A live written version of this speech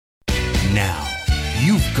Now,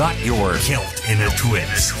 you've got your Celt in a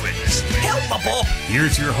Twist. Helpable.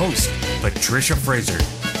 Here's your host, Patricia Fraser.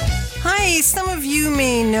 Hi, some of you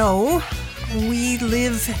may know we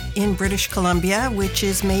live in British Columbia, which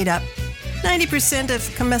is made up 90%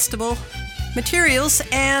 of comestible materials,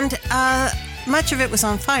 and much of it was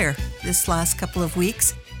on fire this last couple of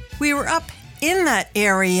weeks. We were up in that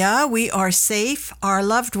area. We are safe. Our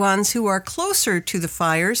loved ones who are closer to the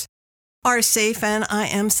fires are safe, and I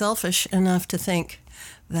am selfish enough to think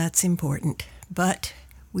that's important. But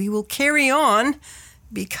we will carry on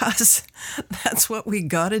because that's what we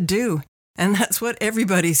gotta do. And that's what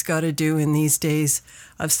everybody's gotta do in these days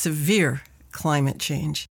of severe climate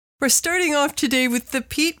change. We're starting off today with the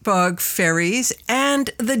Peatbog Faeries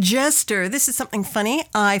and the Jesster. This is something funny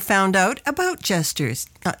I found out about jesters.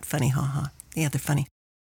 Not funny, haha. The other funny.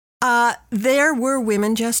 There were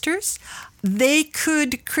women jesters. They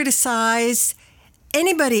could criticize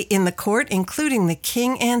anybody in the court, including the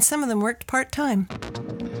king, and some of them worked part-time.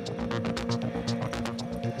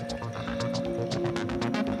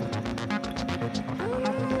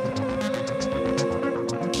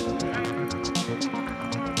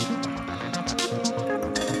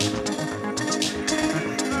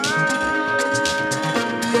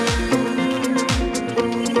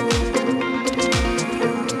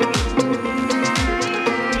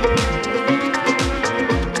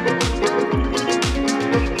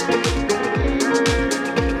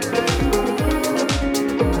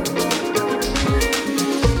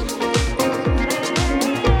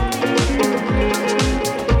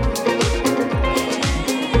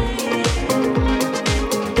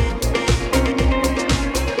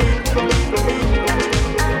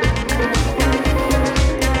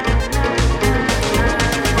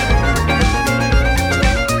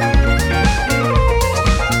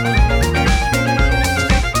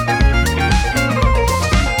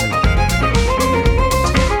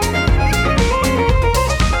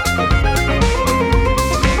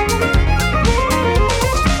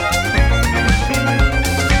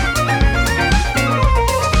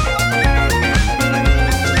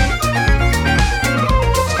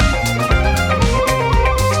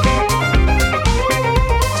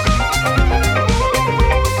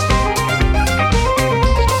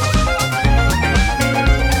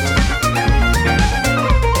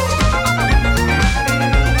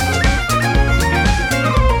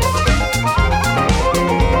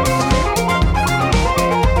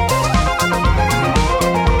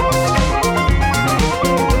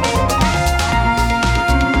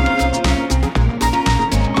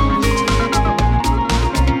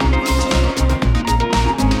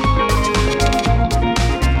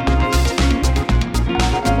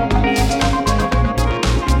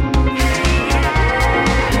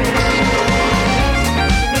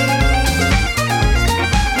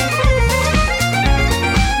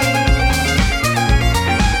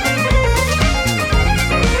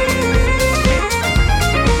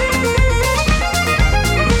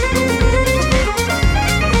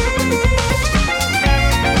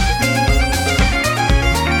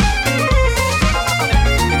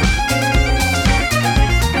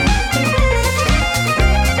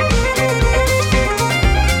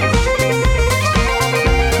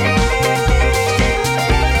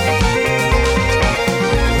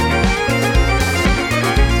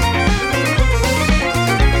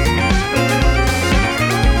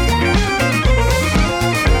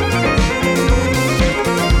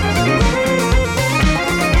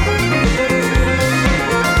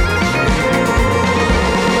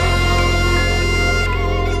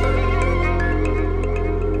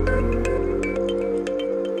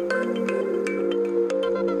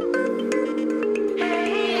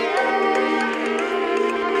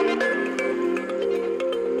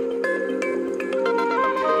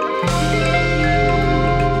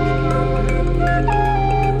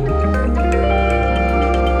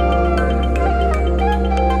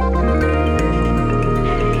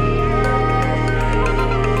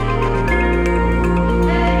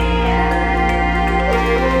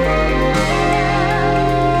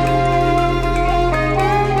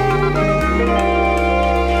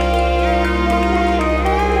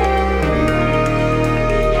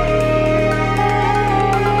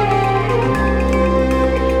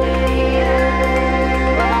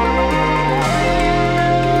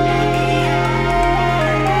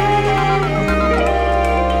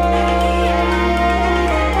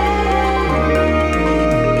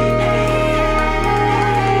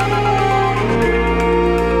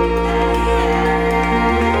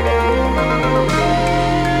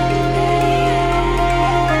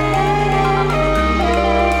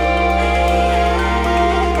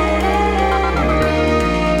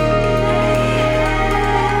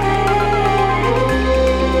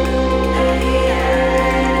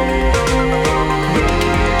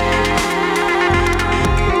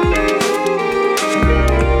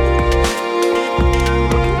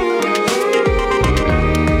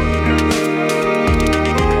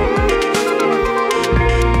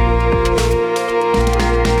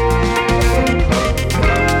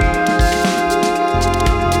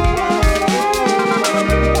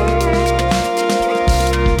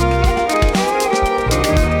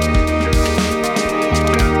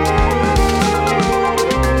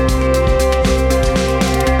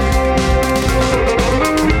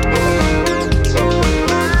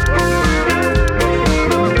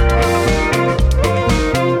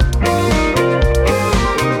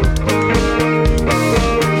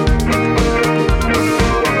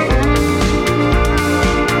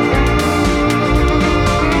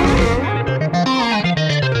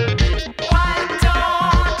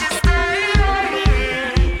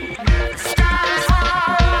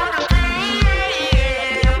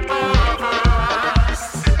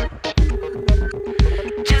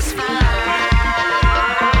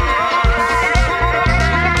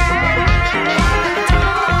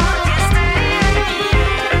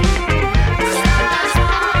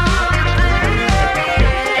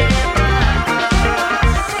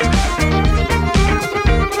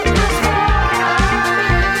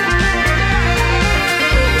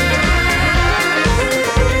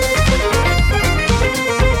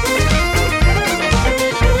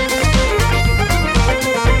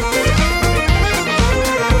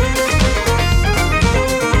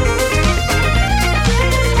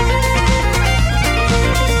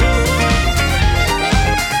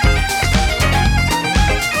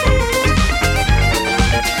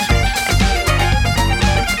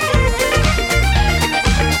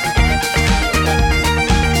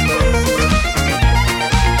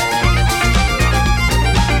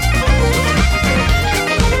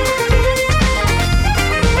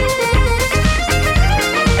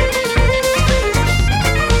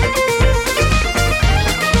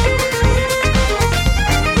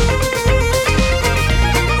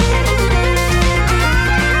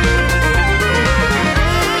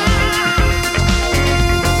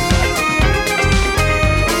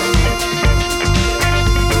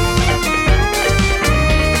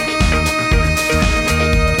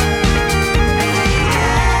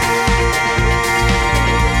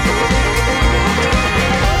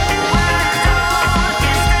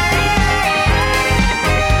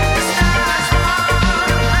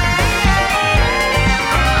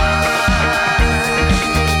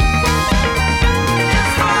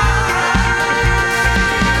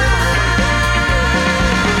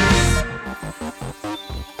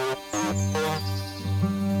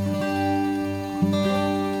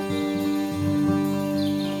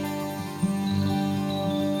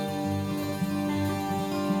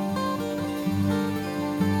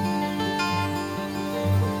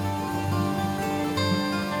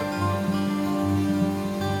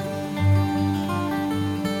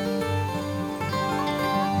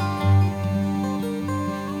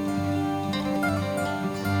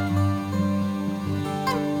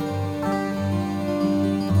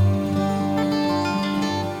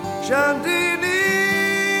 Chandini,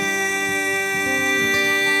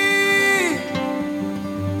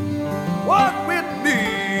 walk with me.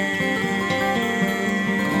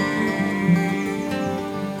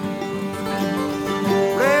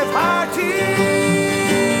 Brave hearty,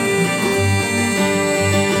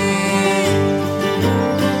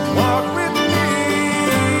 walk with me.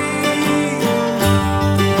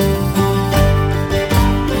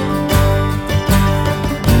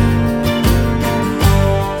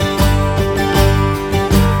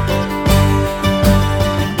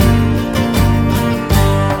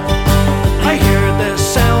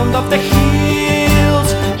 Of the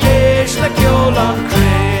hills, yes, like Ceol On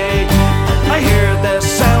Chre. I hear the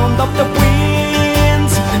sound of the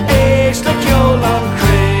winds, yes, like Ceol On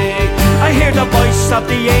Chre. I hear the voice of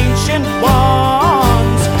the ancient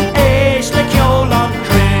ones, yes, like Ceol On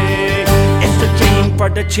Chre. It's the dream for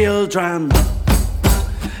the children,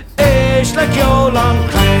 yes, like Ceol On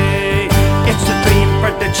Chre. It's the dream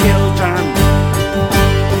for the children,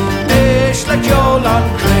 yes, like Ceol On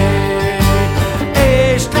Chre.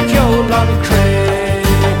 Ceol On Chre,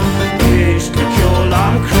 Ceol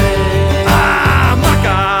On Chre. Ah,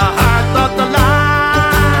 Maca, heart of the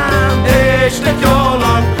land, Ceol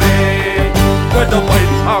On Chre, where the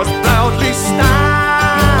White House proudly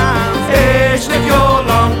stands, Ceol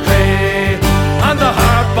On Chre, and the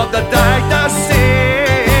harp of the Dagda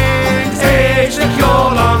sings,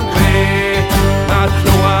 Ceol On Chre, at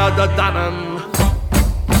Clua the Dannon,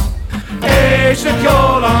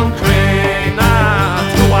 Ceol On Chre, na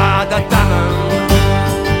Clua the Dannon,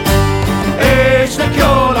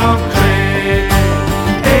 Ceol On Chre,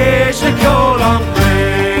 Ceol On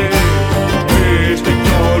Chre,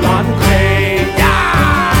 Ceol On Chre, yeah!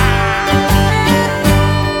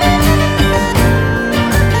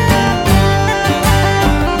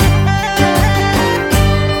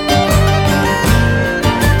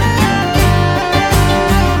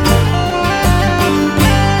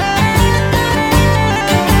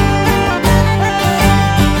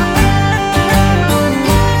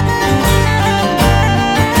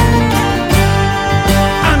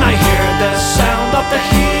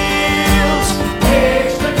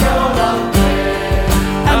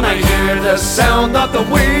 The sound of the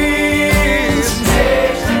winds,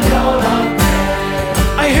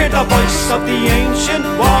 I hear the voice of the ancient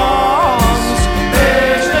ones,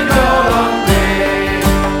 it's the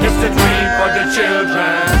dream for the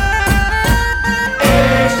children,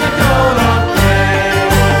 it's the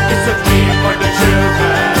dream for the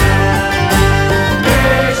children,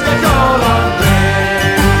 it's the Ceol On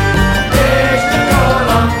Chre, it's the Ceol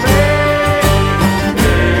On Chre,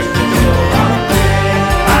 it's the Ceol On Chre.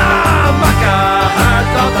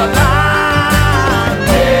 Heart of the land,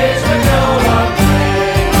 it's the Ceol On Chre,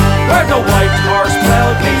 where the white horse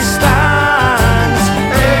proudly stands,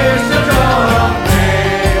 it's the Ceol On Chre,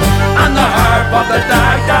 and the harp of the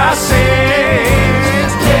Dagda sings,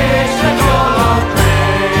 it's the Ceol On Chre,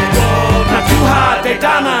 na Tuha de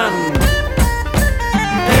Dannon,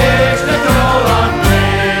 it's the Ceol On Chre,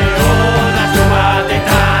 oh, na Tuha de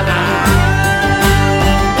Dannon,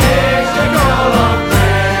 it's the Ceol On Chre.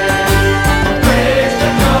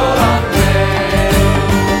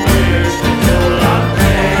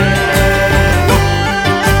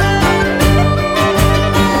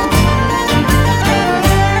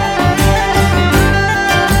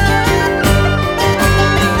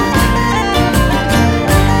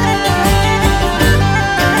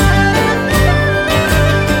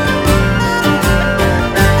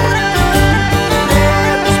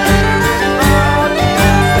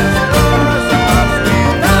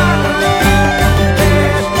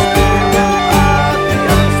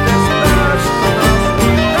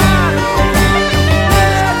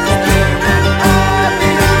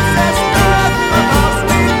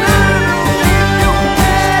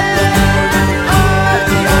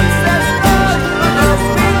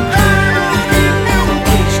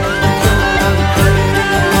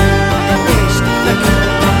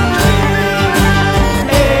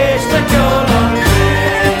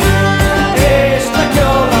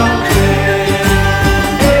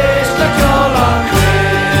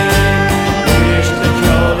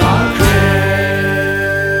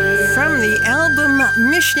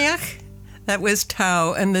 That was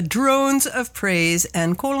Tau and the Drones of Praise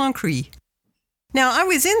and Ceol On Chre. Now, I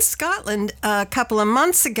was in Scotland a couple of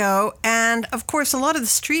months ago, and of course, a lot of the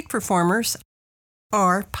street performers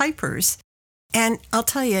are pipers. And I'll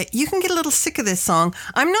tell you, you can get a little sick of this song.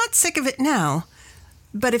 I'm not sick of it now,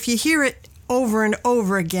 but if you hear it over and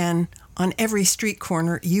over again on every street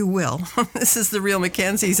corner, you will. This is the Real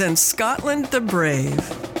McKenzies and Scotland the Brave.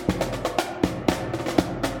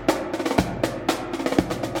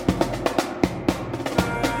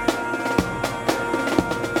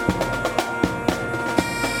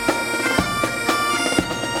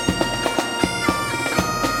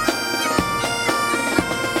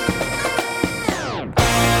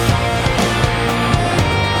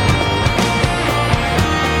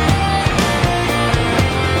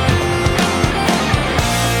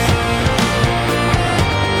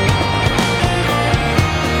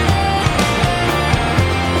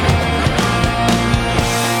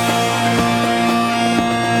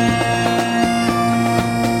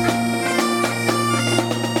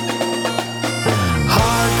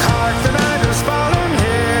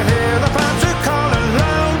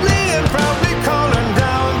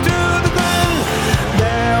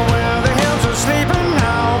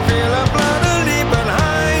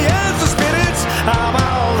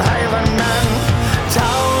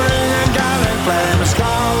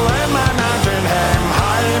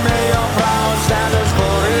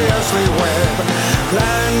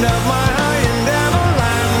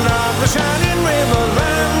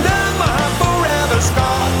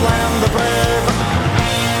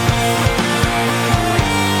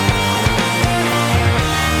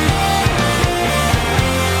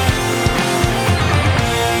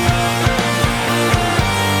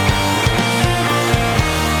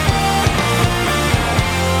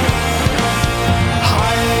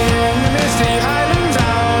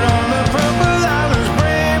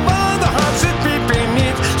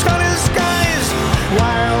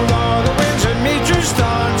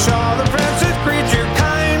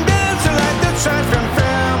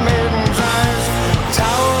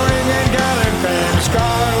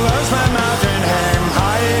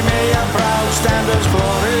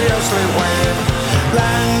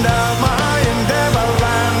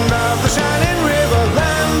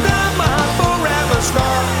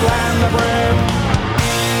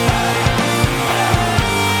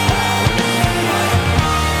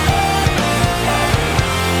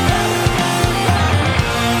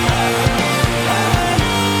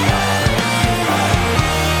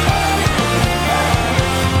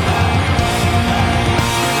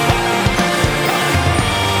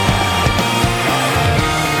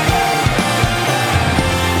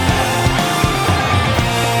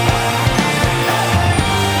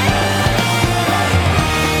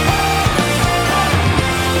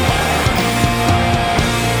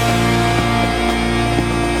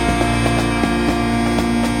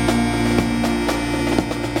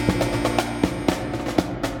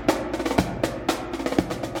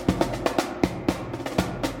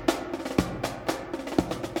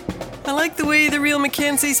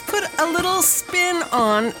 McKenzies put a little spin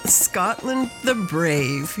on Scotland the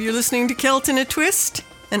Brave. You're listening to Celt In A Twist,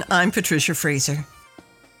 and I'm Patricia Fraser.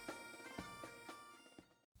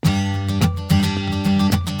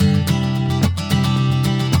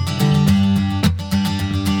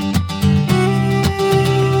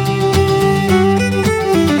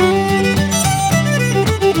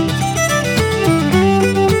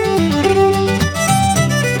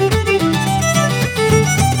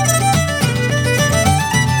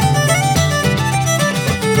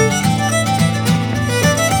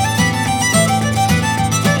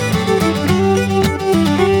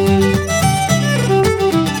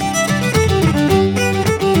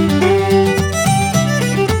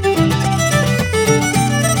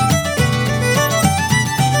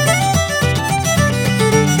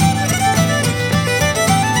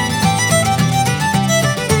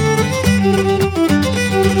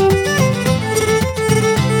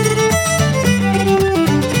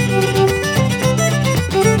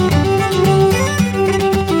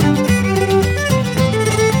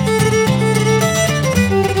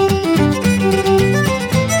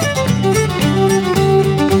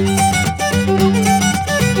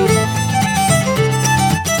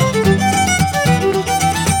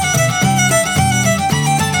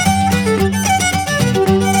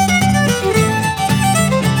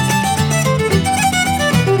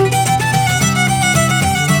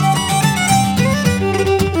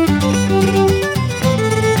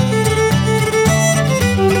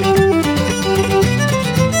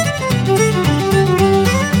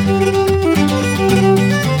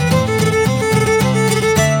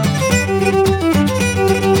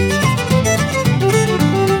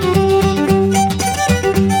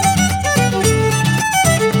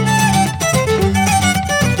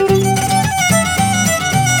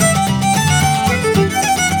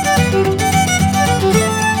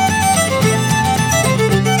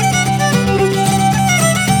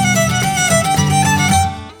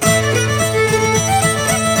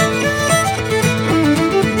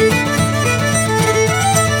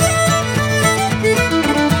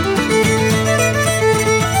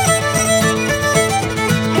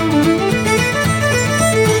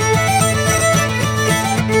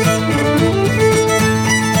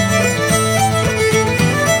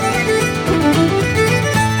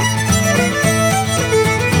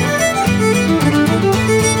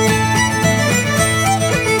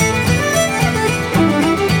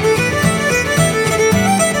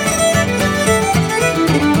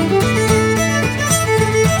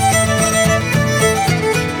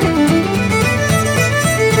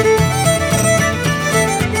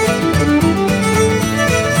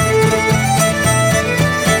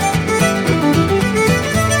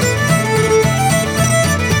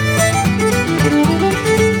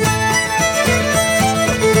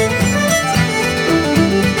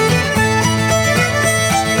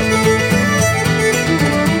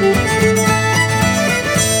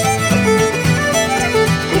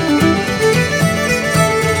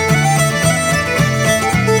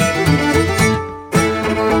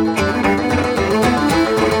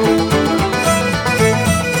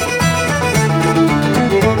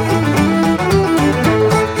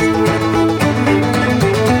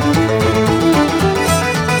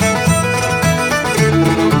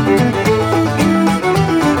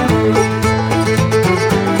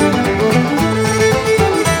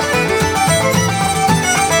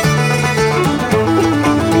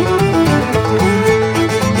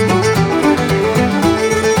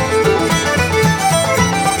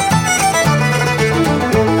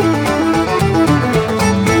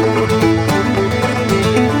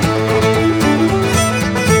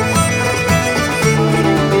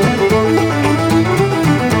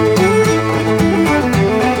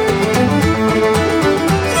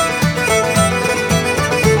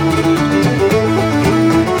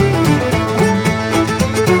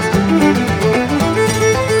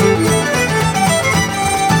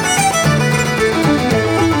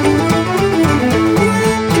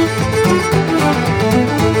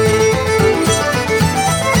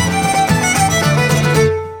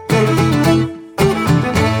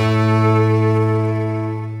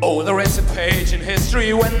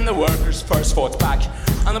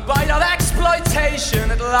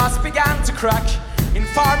 exploitation at last began to crack. In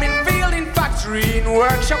farming, field, in factory, in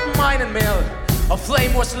workshop, mine and mill, a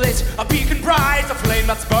flame was lit, a beacon bright, a flame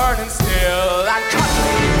that's burning still. And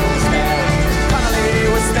Connolly was there, Connolly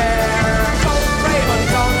was there, cold, brave,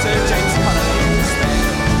 undaunted James Connolly was there.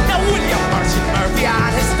 Now William Martin Murphy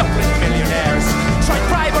and his Dublin millionaires tried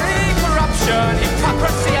bribery, corruption,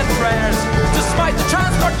 hypocrisy and prayers to smite the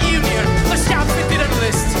transport union. The scouts they didn't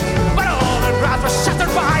list, but all their wrath was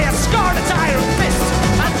shattered by a scarlet iron fist.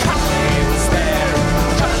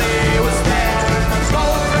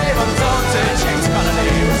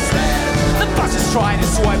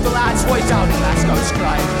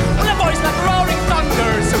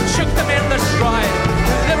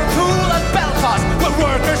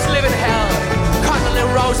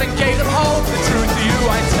 and gave them hope. The truth to you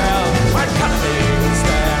I tell. Our Connolly was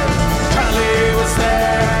there. Connolly was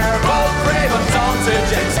there. Bold, brave, undaunted.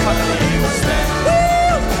 James Connolly was there.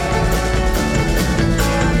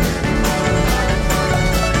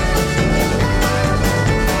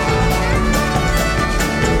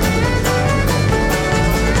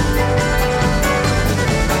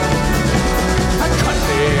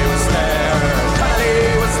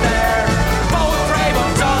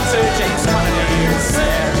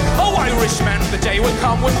 The day will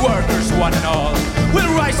come when workers, one and all, will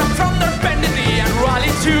rise up from their bended knee and rally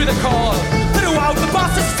to the call. Throughout the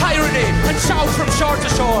boss's tyranny and shout from shore to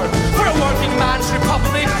shore for a working man's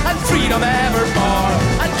republic and freedom evermore.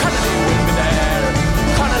 And Connolly will be there.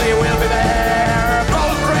 Connolly will be there.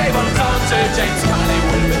 Bold, brave, undaunted. James Connolly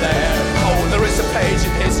will be there. Oh, there is a page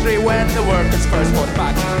in history when the workers first fought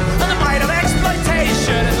back, and the might of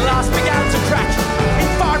exploitation at last began to crack. In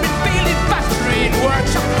farming, field, in factory, in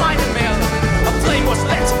workshop, mine and mill, a flame was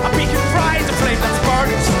lit, a beacon bright, a flame that's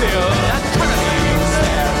burning still. And Connolly was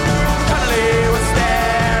there. Connolly was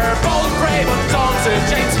there. Bold, brave, undaunted.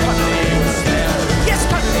 James Connolly was there. Yes,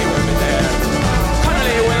 Connolly will be there.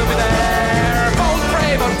 Connolly will be there. Bold,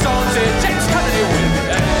 brave, undaunted. James Connolly will be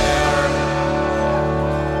there.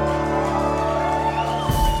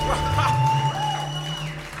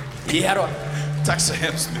 Ja då. Tack så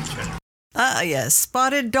hemskt mycket. Ah, yes,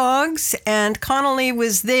 Spotted Dogs, and Connolly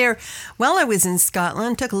Was There. Well, I was in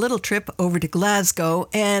Scotland, took a little trip over to Glasgow,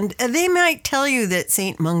 and they might tell you that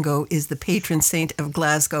St. Mungo is the patron saint of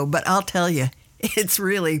Glasgow, but I'll tell you, it's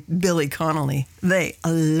really Billy Connolly. They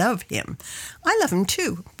love him. I love him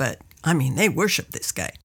too, but, I mean, they worship this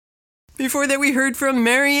guy. Before that, we heard from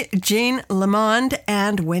Mary Jane Lamond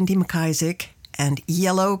and Wendy MacIsaac and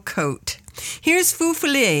Yellow Coat. Here's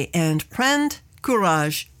Feufollet and Prends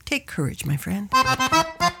Courage. Take courage, my friend.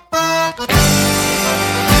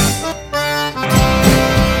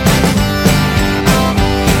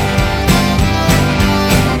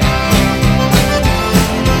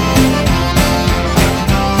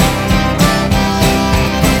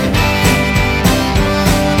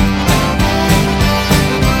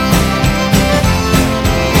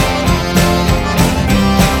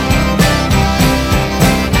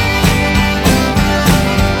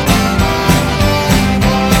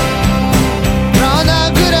 Round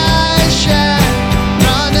our good eyes shine.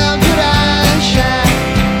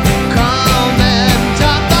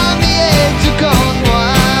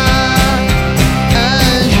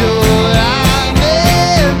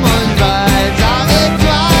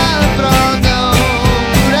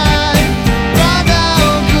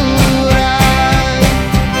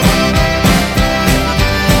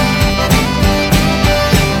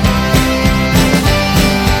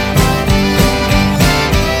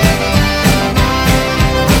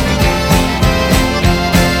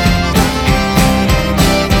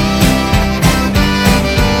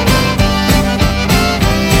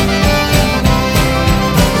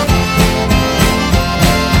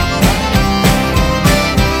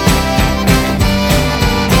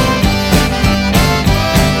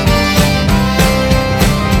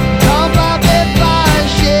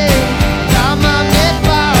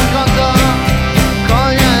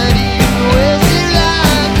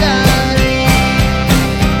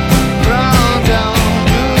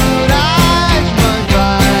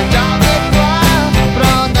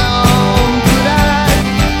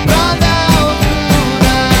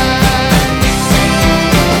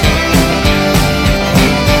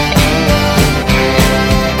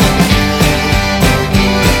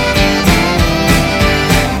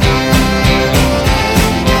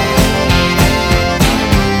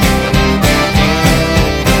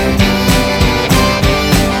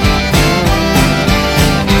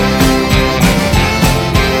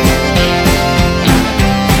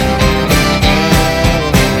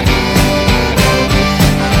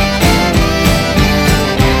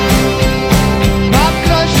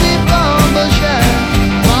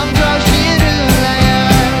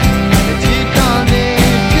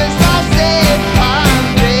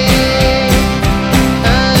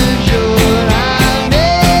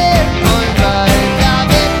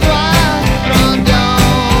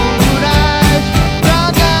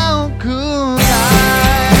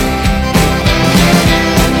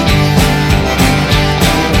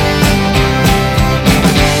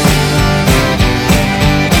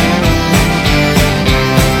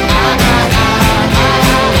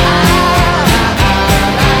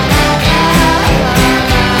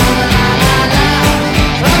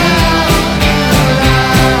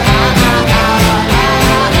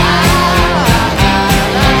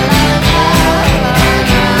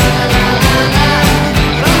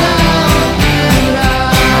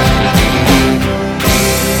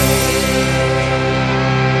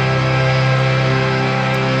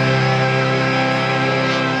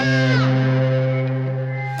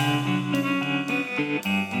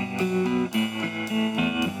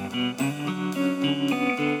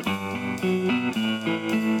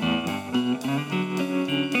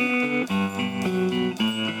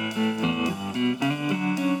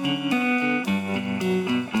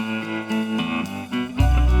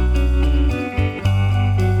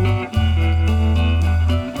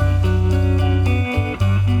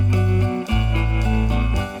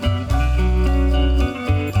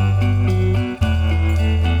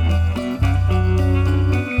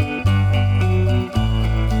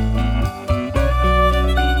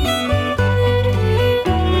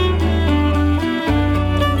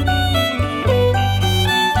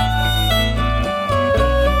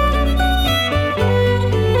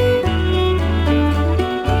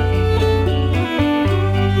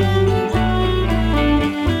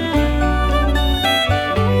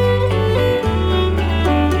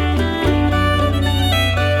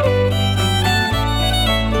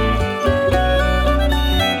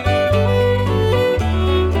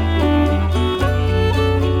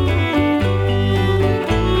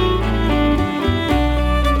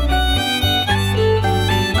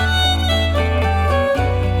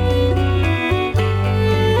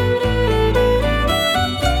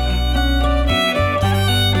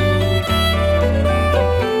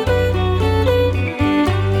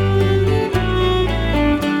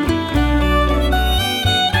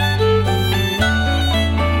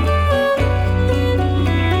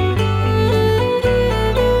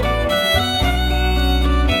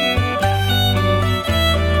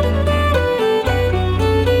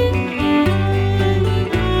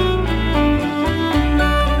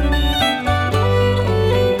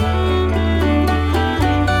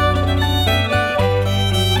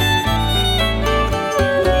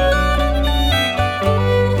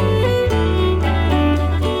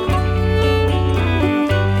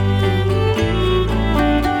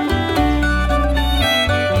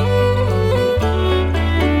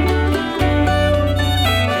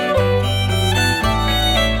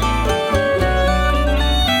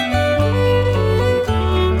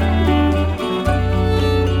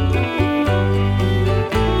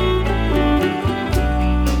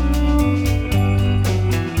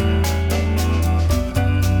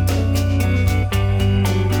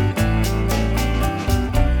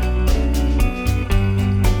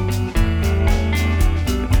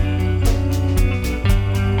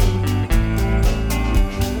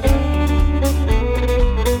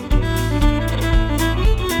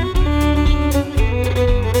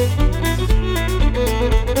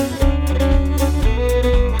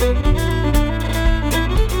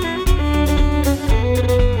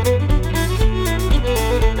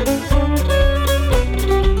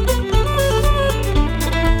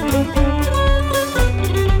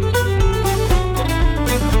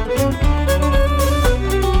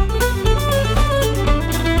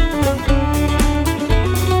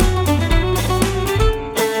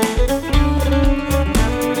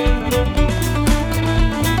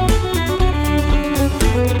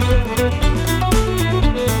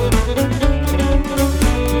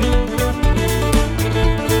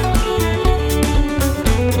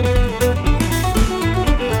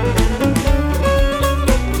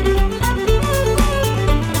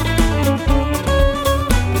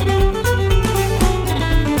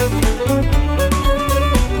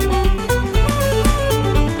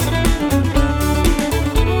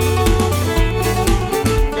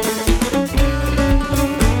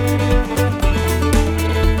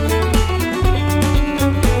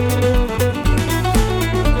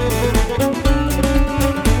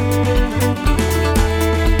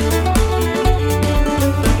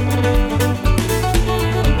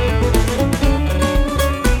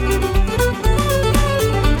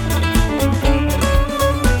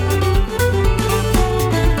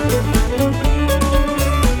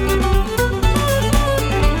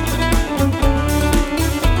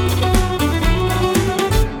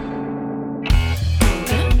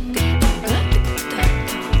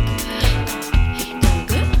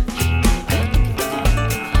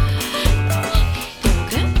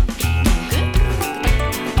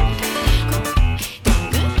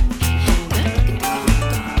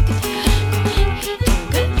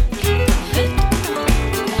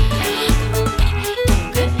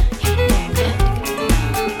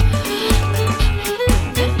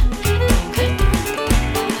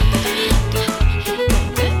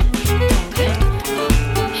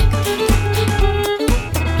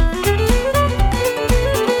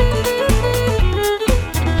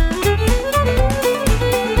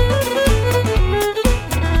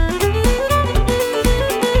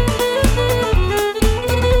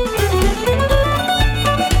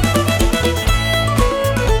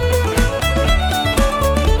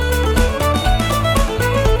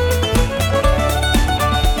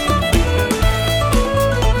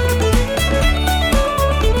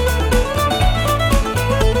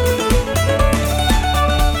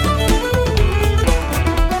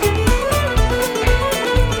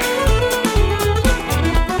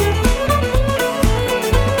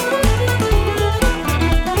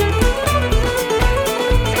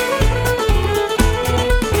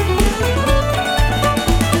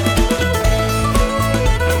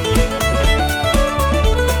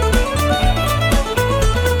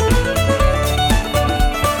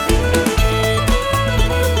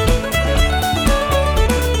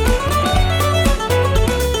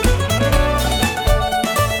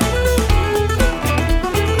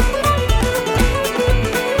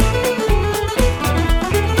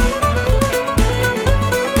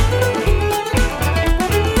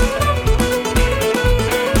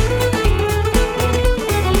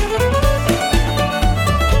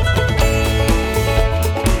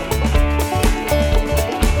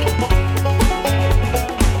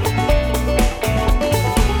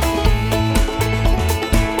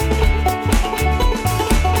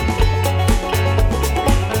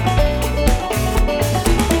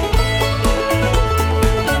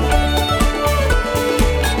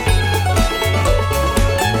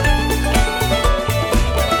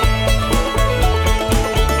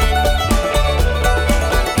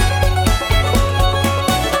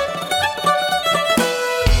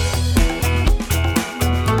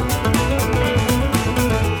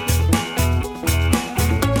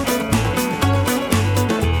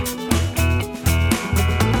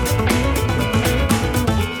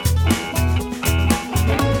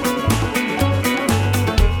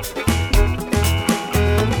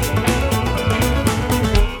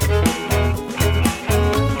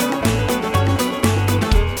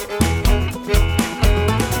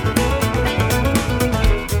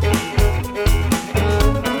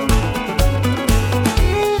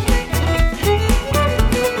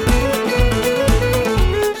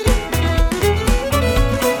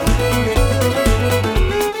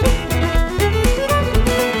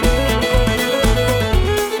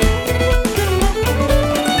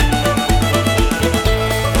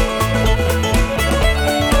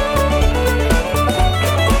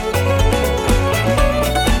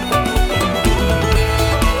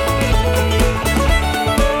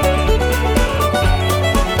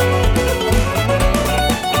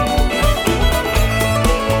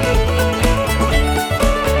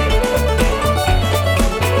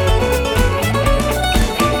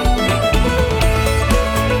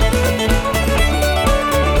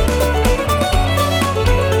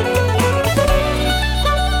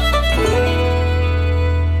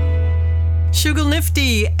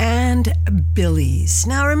 Shooglenifty and Billies.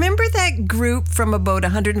 Now, remember that group from about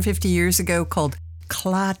 150 years ago called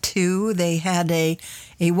Klaatu? They had a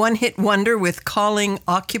one-hit wonder with Calling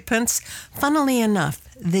Occupants. Funnily enough,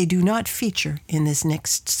 they do not feature in this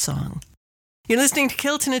next song. You're listening to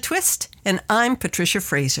Celt In A Twist, and I'm Patricia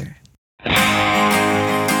Fraser.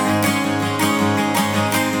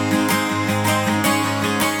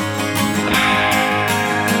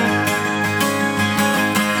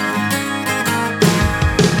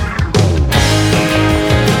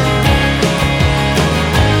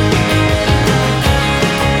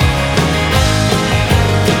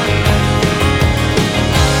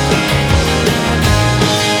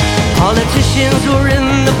 Politicians were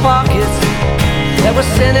in the pockets. There were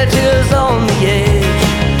senators on the edge.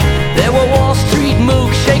 There were Wall Street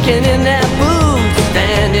mooks shaking in their boots,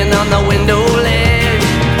 standing on the window ledge.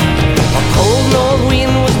 A cold north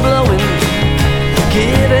wind was blowing,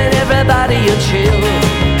 giving everybody a chill.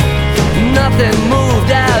 Nothing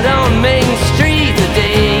moved out on Main Street the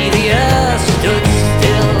day the earth stood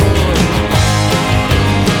still.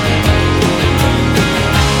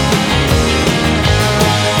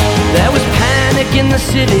 There was panic in the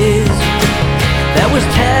cities, there was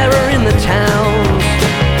terror in the towns.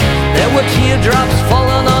 There were teardrops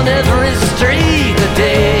falling on every street the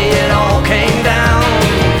day it all came down.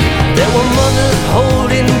 There were mothers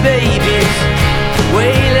holding babies,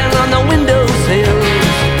 wailing on the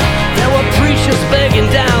windowsills. There were preachers begging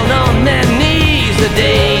down on their knees the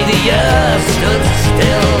day the earth stood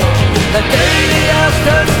still. The day the earth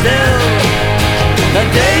stood still. The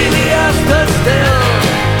day the earth stood still.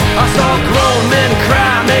 I saw grown men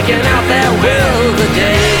cry, making out their will the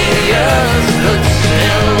day the earth stood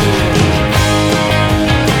still.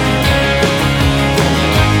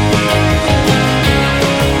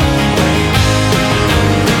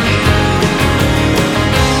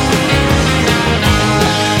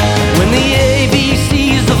 When the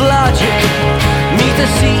ABCs of logic meet the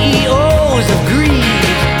CEOs of greed,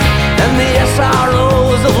 and the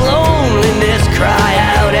SROs of loneliness cry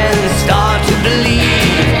out and start to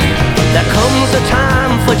bleed, there comes a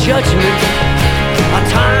time for judgment, a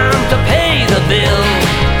time to pay the bill.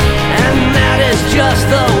 And that is just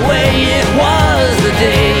the way it was the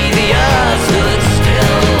day the earth stood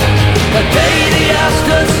still. The day the earth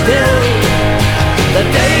stood still. The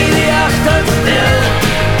day the earth stood still.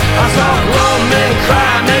 I saw grown men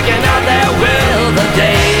cry, making out their will the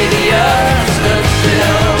day the earth stood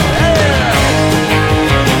still.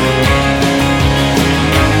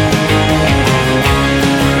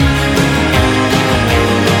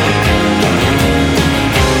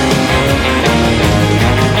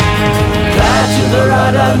 To the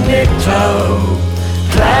rudder nick-toe,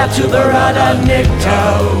 clap to the rudder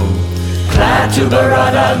nick-toe, clap to the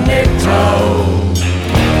rudder nick-toe.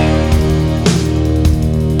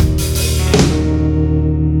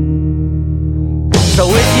 So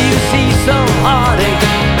if you see some heartache,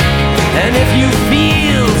 and if you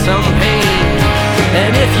feel some pain,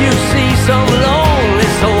 and if you see some lonely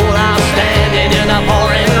soul out standing in the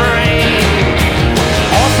pouring rain,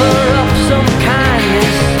 offer up some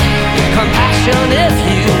kindness, compassion if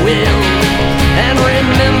you will, and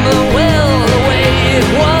remember well the way it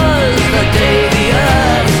was the day the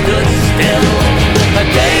earth stood still. The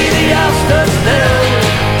day the earth stood still.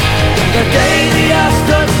 The day the earth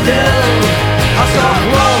stood still. I saw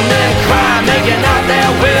grown men cry, making out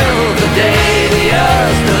their will the day the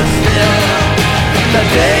earth stood still. The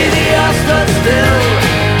day the earth stood still.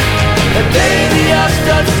 The day the earth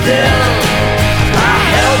stood still. I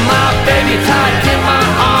held my baby tight in my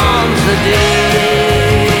arms the day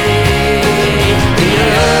the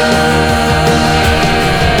earth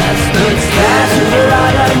stood still. Back to the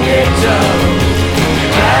right of Nick-toe.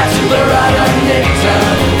 Back to the right of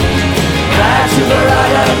Nick-toe. Back to the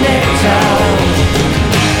right of Nick-toe.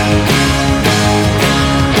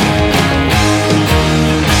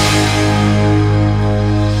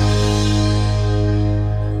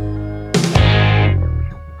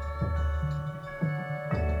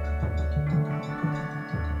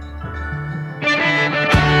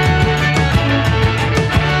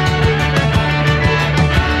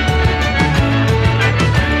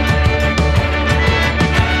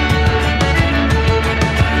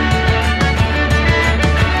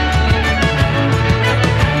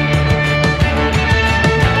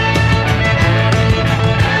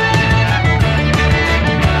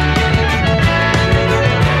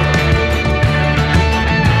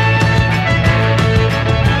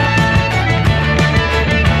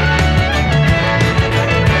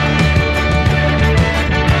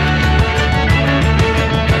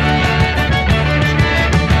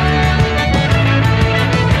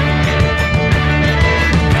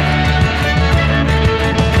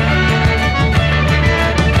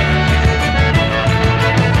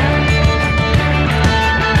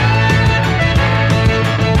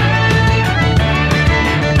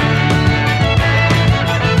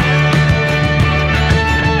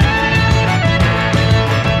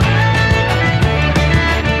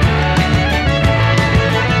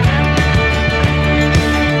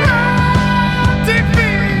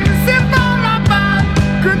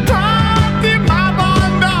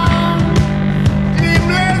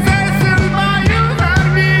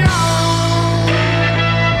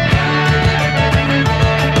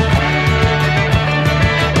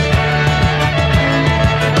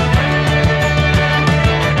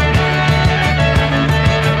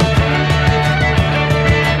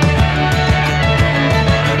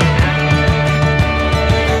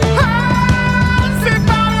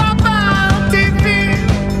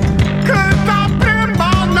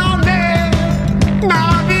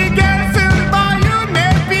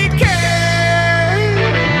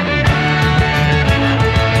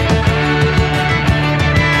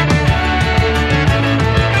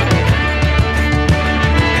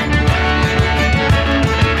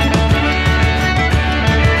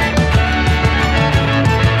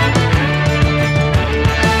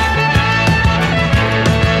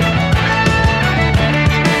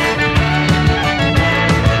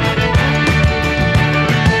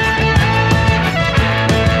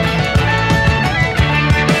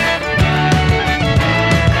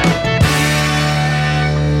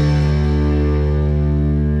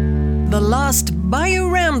 Lost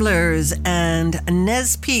Bayou Ramblers and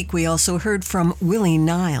Nezpique. We also heard from Willie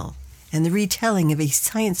Nile and the retelling of a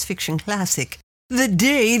science fiction classic, The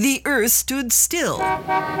Day the Earth Stood Still.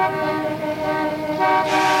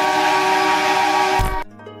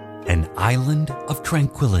 An island of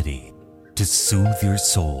tranquility to soothe your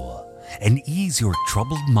soul and ease your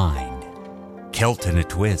troubled mind. Celt In A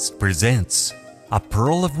Twist presents a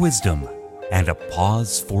pearl of wisdom and a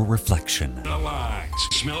pause for reflection. Relax,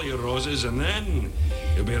 smell your roses, and then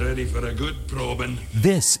you'll be ready for a good probing.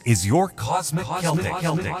 This is your Cosmic Celtic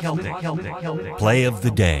Play of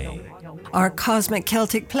the Day. Our Cosmic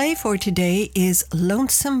Celtic play for today is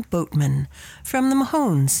Lonesome Boatman from the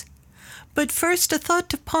Mahones. But first, a thought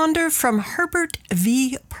to ponder from Herbert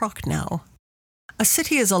V. Prochnow. A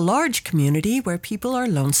city is a large community where people are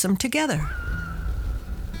lonesome together.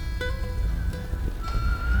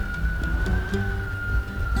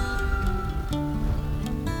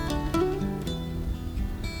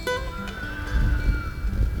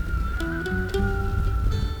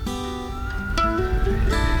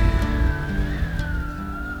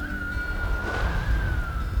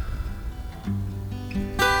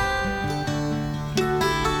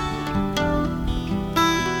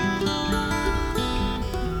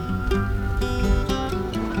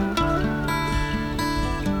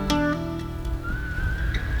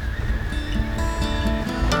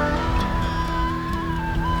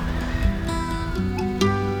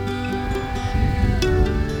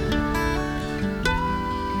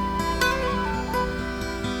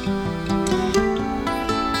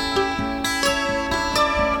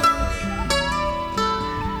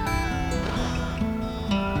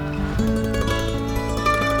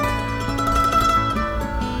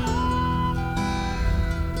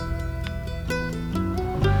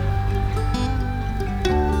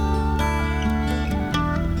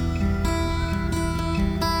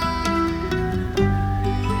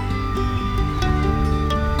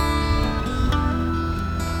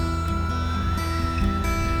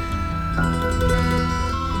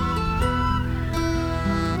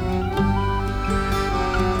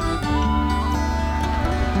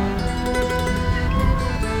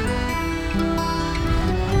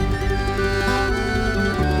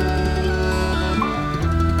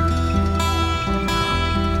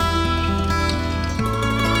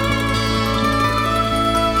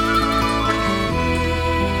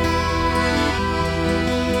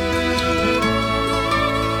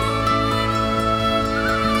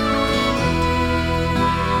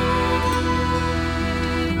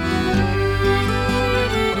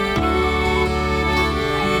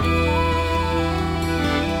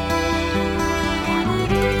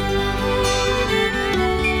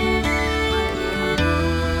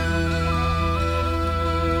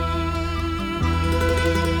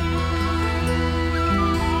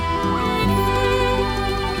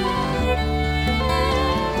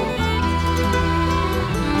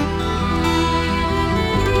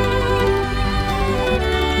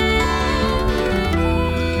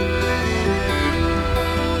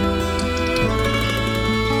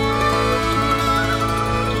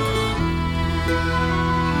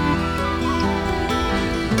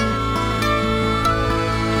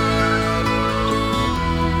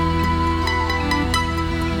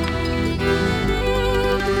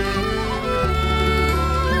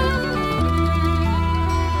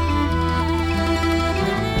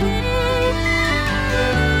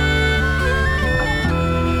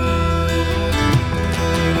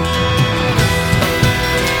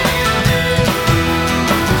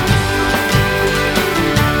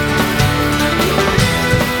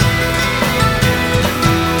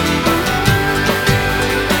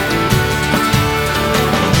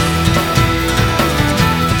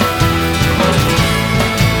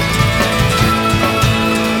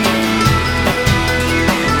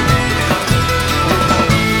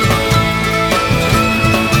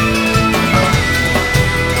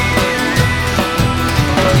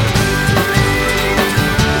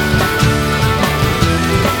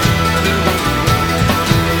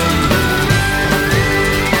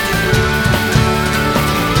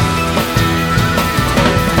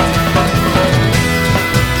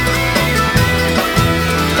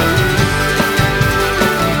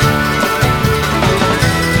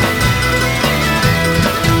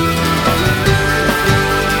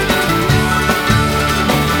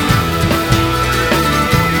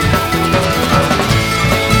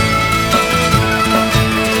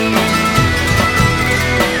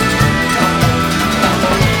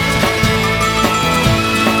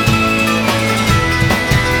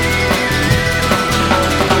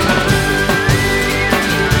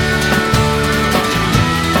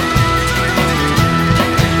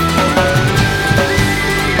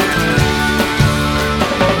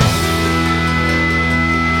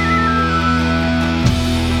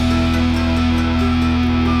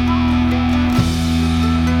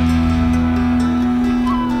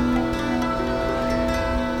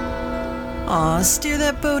 Aw, steer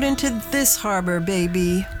that boat into this harbor,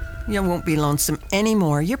 baby. You won't be lonesome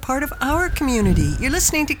anymore. You're part of our community. You're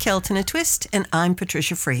listening to Celt In A Twist, and I'm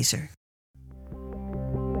Patricia Fraser.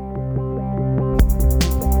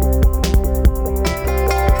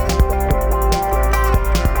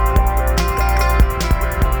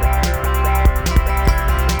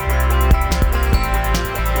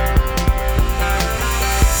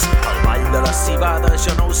 Civada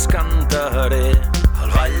jo no us cantaré,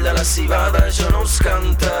 al ball de la civada jo no us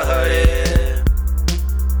cantaré.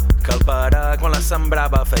 Que el pare quan la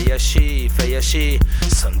sembrava feia així,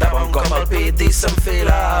 se'n dava un cop al pit i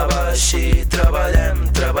s'enfilava així. Treballem,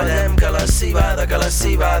 treballem, que la civada,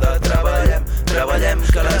 treballem, treballem,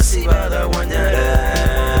 que la civada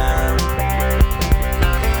guanyarem.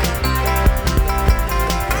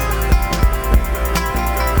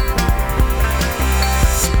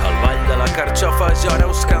 La Carxofa jo ara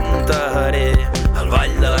us cantaré, al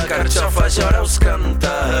ball de la Carxofa jo ara us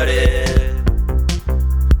cantaré.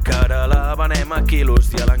 Que ara la venem a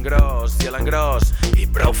quilos i a l'engròs, i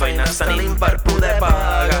prou feines tenim per poder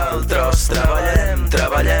pagar el tros. Treballem,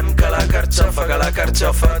 treballem, que la Carxofa,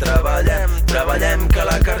 treballem, treballem, que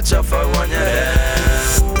la Carxofa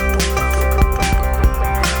guanyarem.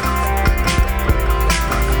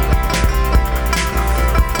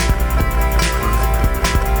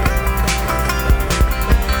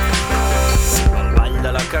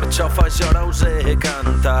 Carxofa jo ara us he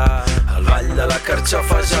cantat, al ball de la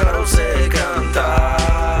Carxofa jo ara us he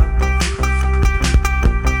cantat.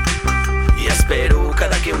 I espero que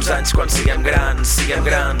d'aquí uns anys quan siguem grans,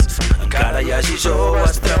 encara hi hagi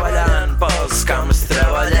joves treballant pels camps.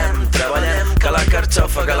 Treballem, treballem, que la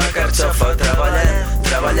Carxofa, treballem,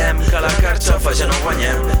 treballem, que la Carxofa ja no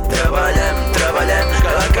guanyem. Treballem, treballem,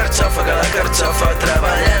 que la Carxofa,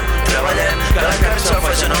 treballem, treballem, que la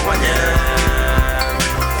Carxofa ja no guanyem.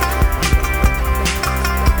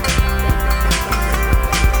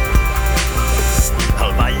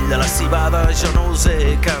 De la civada jo no us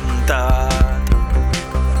he cantat,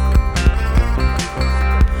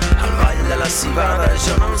 al ball de la civada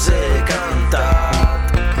jo no us he cantat.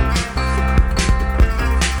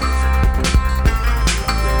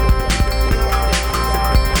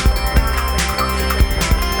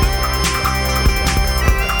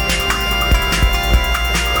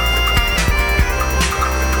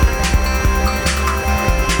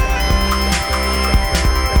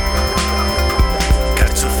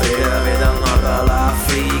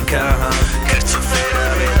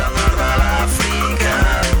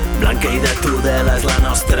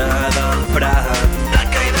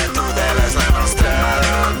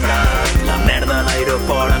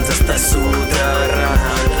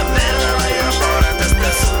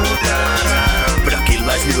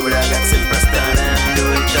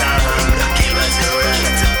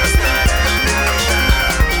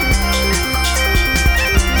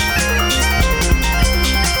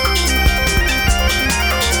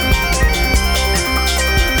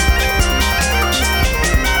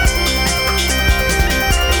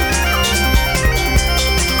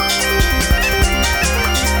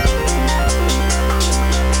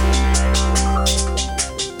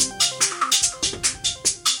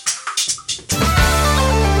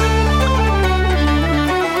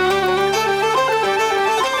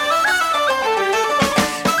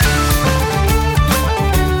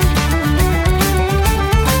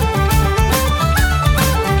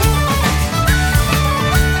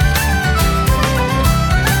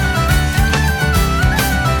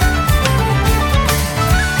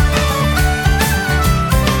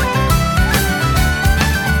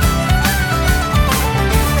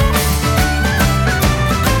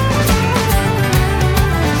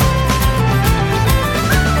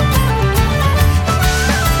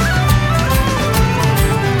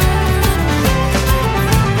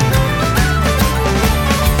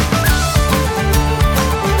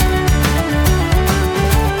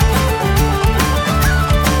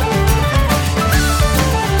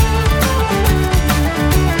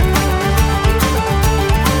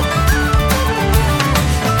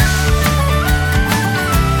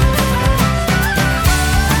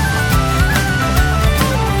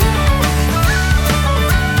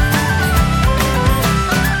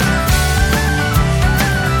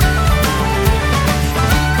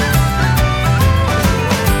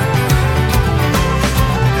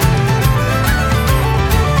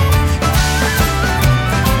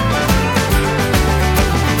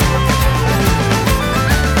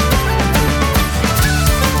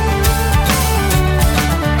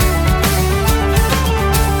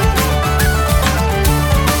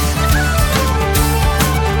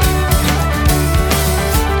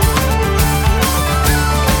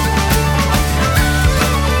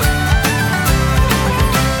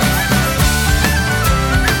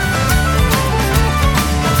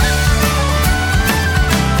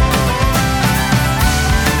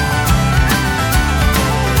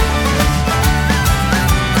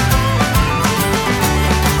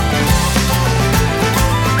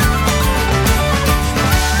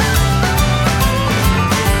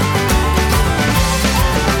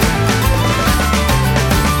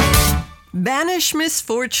 Banish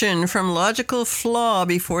Misfortune from Logical Fleadh.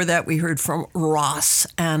 Before that, we heard from Ross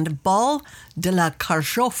and Ball de la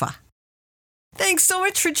Carxofa. Thanks so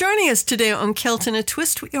much for joining us today on Celt In A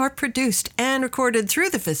Twist. We are produced and recorded through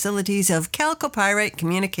the facilities of Calcopyrite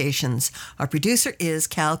Communications. Our producer is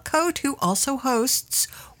Cal Coat, who also hosts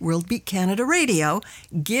World Beat Canada Radio.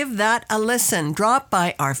 Give that a listen. Drop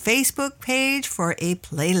by our Facebook page for a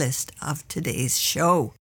playlist of today's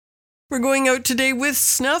show. We're going out today with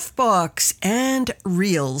Snuff Box and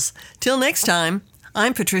Reels. Till next time,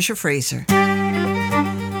 I'm Patricia Fraser.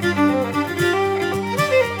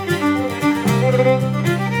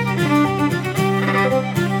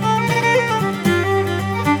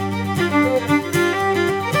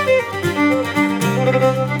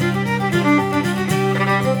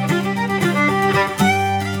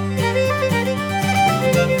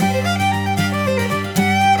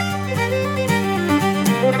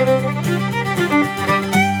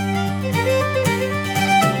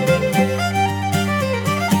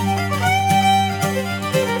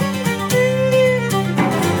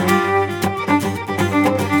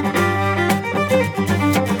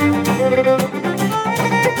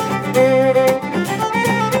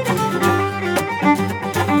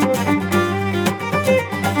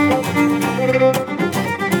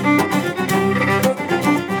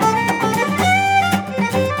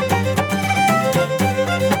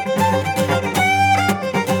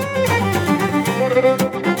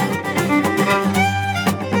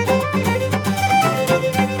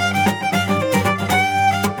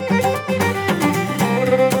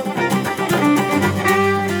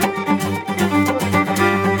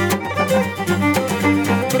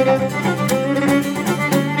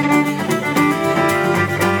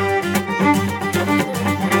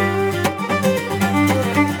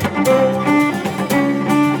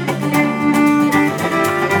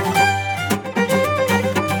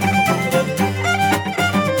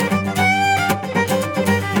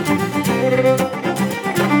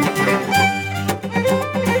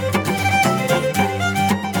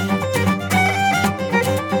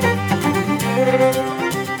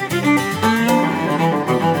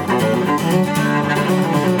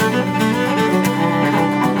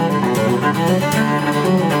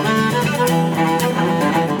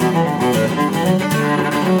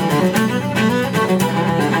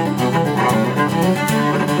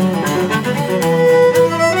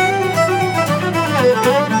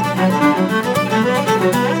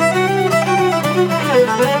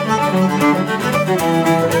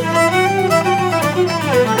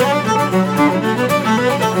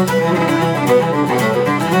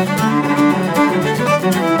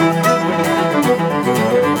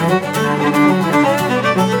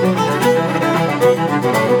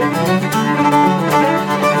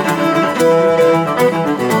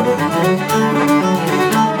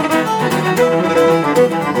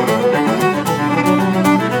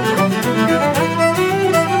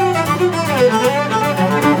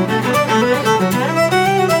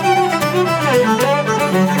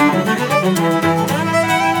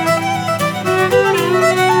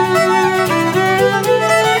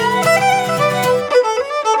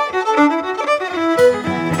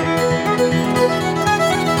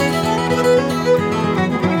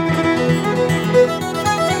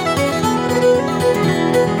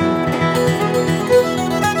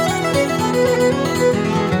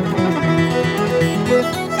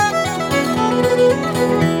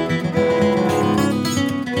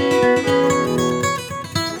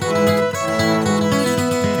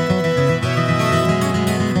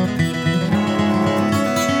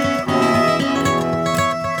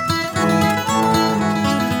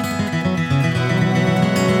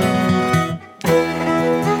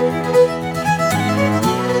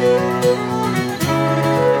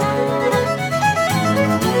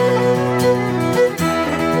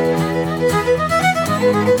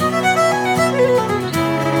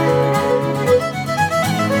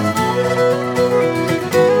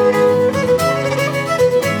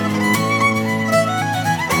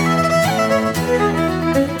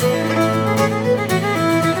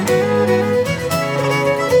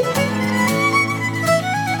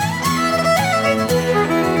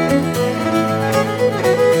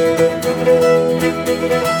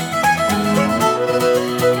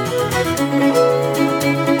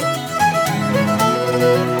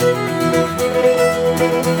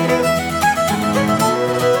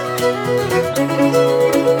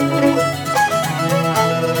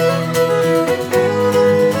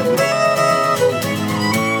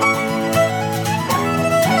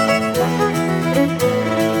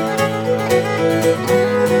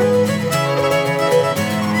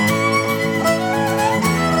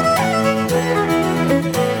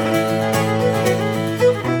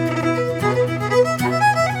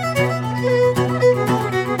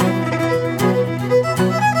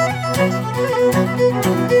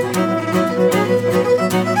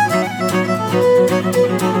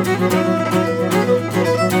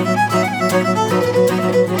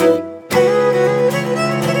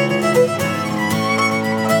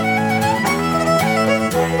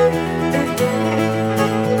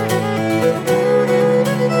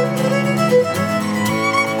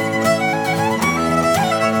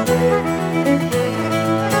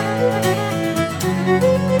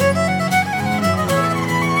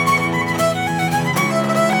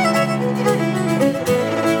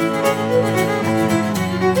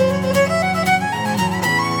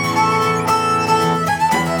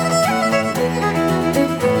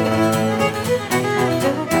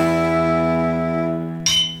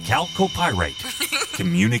 Copyright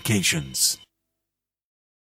Communications.